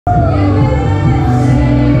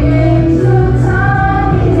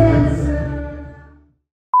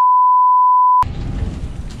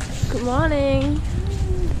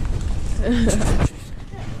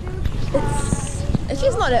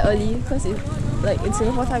Because like in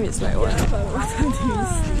Singapore time it's like what time do you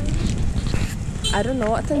sleep? I don't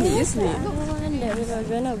know what time do you sleep.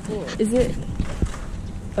 Is it?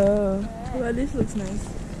 Oh, well this looks nice.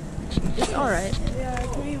 It's alright. Yeah,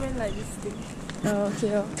 can we rent like this thing? Oh,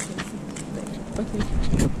 okay, okay.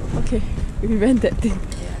 Okay, we rent that thing.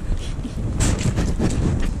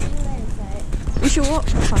 We should walk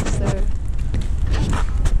faster.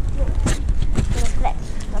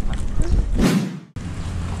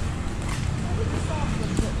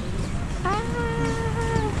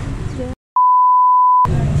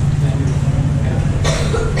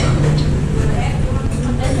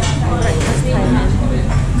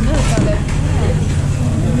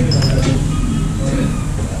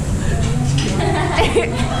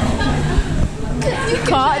 You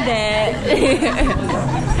caught that.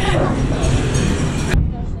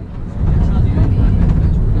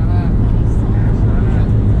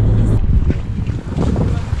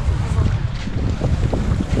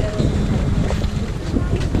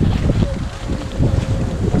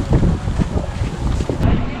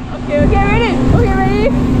 Okay, ready? Okay, ready?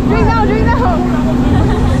 Drink now, drink now!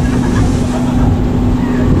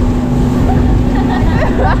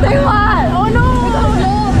 Nothing what? Oh no!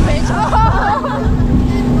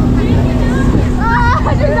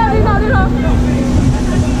 Drink now, drink now, drink now!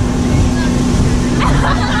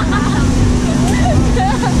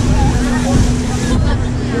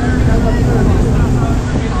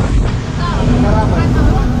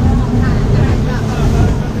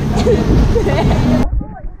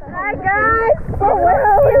 Hi guys! Oh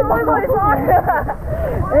wow!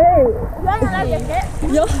 Hey! You want your life jacket?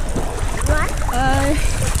 Yo! What?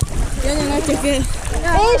 You want your life jacket?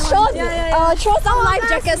 Hey, throw some life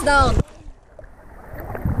jackets down!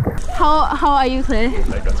 How are you, Claire?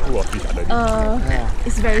 Like a school of fish underneath.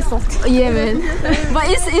 It's very soft. Yeah, man. But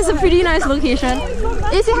it's a pretty nice location.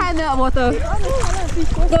 It's behind the water.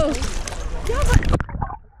 Go.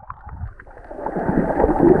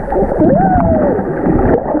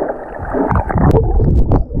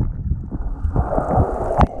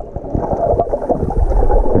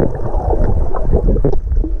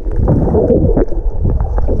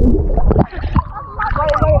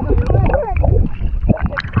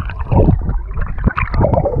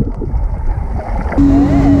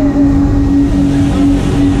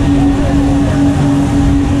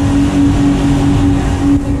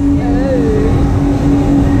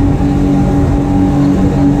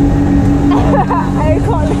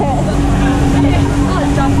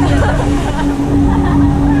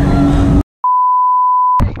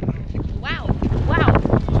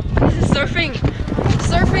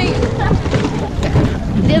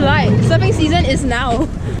 Surfing season is now.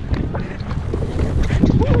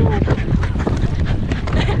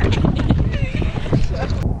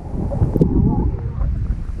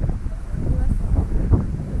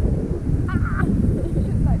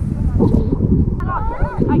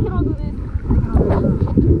 I cannot do this.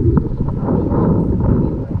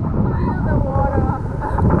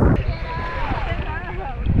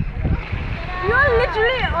 You're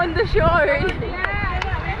literally on the shore already.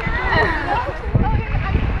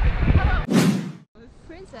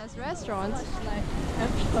 Restaurant.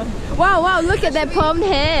 Wow, look at that permed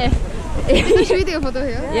hair. Should we take a photo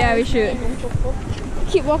here? Yeah, we should.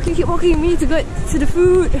 Keep walking. We need to go to the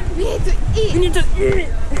food. We need to eat.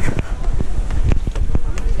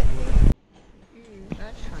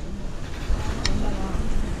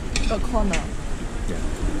 A corner.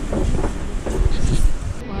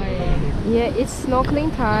 Yeah, it's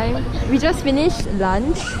snorkeling time. We just finished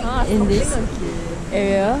lunch in this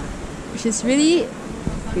area, which is really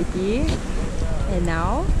pretty, and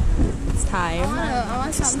now it's time I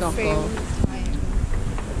want to some snorkel.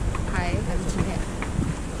 Hi, I'm Phuket.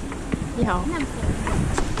 你好。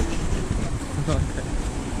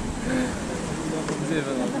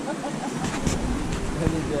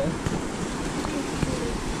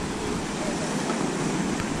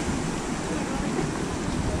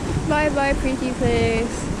Bye bye, pretty place.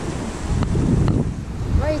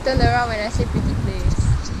 Why you turn around when I say pretty place?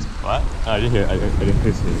 What? I didn't hear. I didn't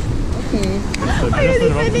hear. Okay. Are you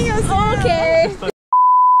defending yourself? Okay.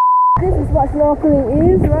 This is what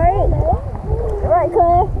snorkeling is, right? Right,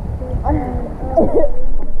 Claire?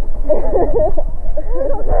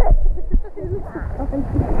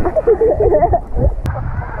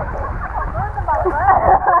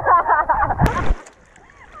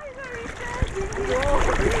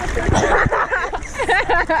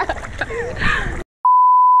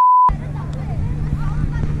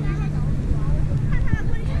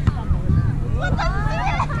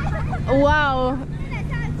 Wow.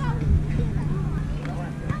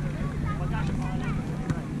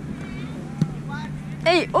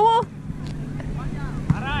 Hey, oh!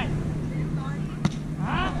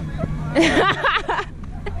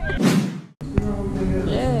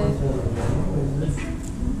 Yeah.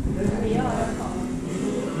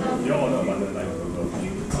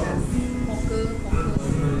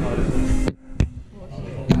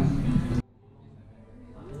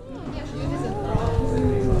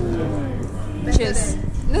 Cheers.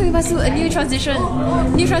 Look, you must do a new transition.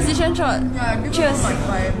 New transition shot. Cheers.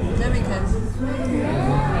 Then we can.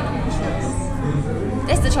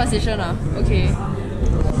 That's the transition, okay. We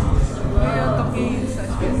are talking such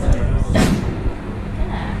ways.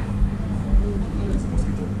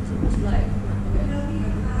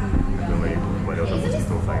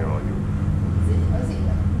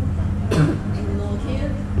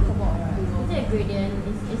 Gradient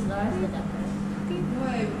is Laura's the darker.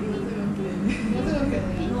 Why? It wasn't even clear.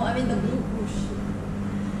 No, I mean the blue push.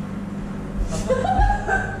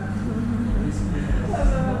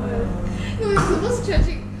 No, it's the most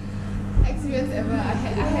tragic experience ever I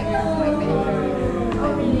had with like that.